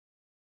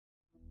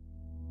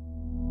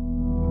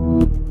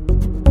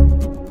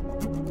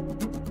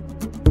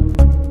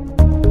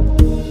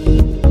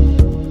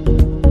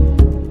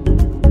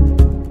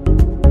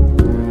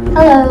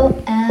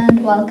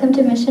welcome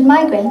to Mission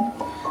Migraine,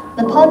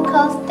 the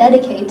podcast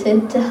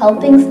dedicated to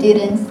helping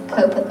students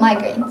cope with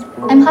migraines.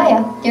 I'm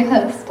Haya, your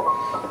host,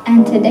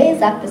 and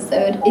today's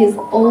episode is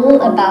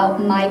all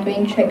about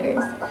migraine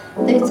triggers,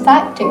 those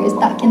factors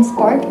that can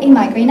spark a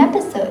migraine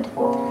episode.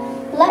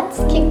 Let's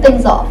kick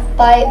things off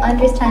by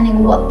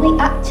understanding what we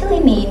actually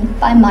mean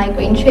by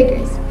migraine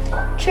triggers.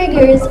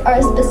 Triggers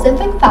are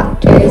specific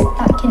factors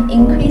that can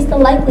increase the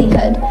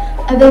likelihood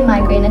of a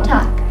migraine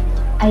attack.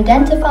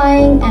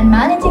 Identifying and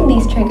managing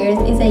these triggers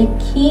is a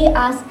key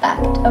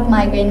aspect of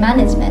migraine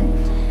management,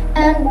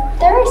 and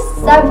there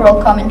are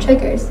several common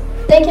triggers.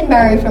 They can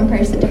vary from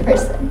person to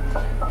person.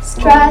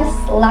 Stress,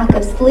 lack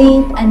of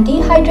sleep, and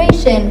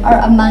dehydration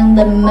are among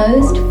the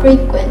most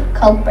frequent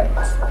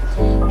culprits.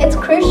 It's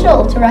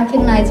crucial to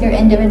recognize your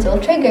individual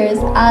triggers,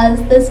 as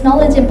this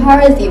knowledge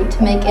empowers you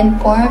to make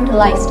informed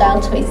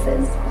lifestyle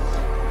choices.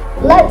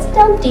 Let's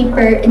delve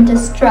deeper into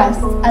stress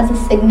as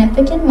a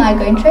significant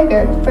migraine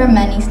trigger for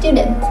many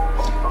students.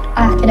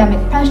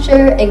 Academic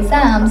pressure,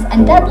 exams,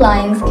 and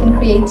deadlines can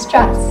create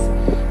stress,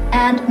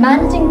 and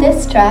managing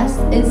this stress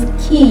is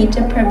key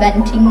to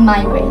preventing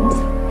migraines.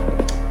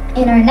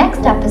 In our next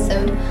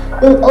episode,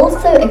 we'll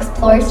also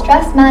explore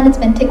stress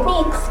management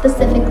techniques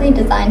specifically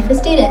designed for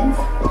students.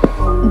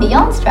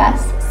 Beyond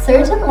stress,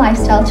 certain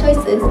lifestyle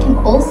choices can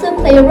also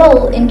play a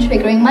role in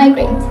triggering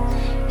migraines.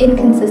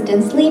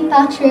 Inconsistent sleep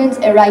patterns,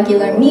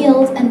 irregular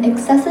meals, and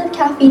excessive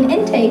caffeine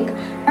intake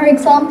are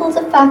examples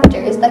of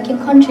factors that can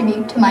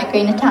contribute to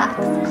migraine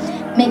attacks.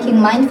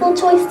 Making mindful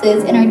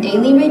choices in our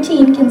daily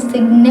routine can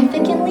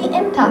significantly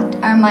impact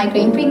our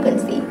migraine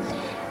frequency.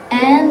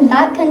 And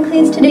that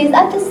concludes today's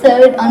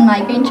episode on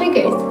migraine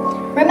triggers.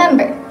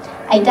 Remember,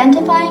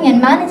 identifying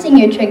and managing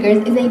your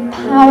triggers is a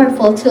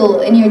powerful tool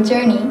in your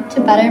journey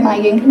to better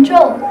migraine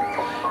control.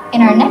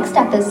 In our next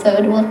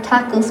episode, we'll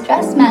tackle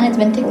stress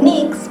management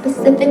techniques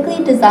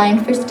specifically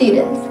designed for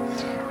students.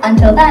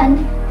 Until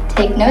then,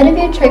 take note of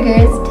your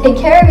triggers, take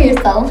care of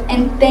yourself,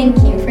 and thank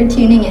you for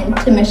tuning in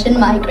to Mission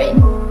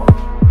Migraine.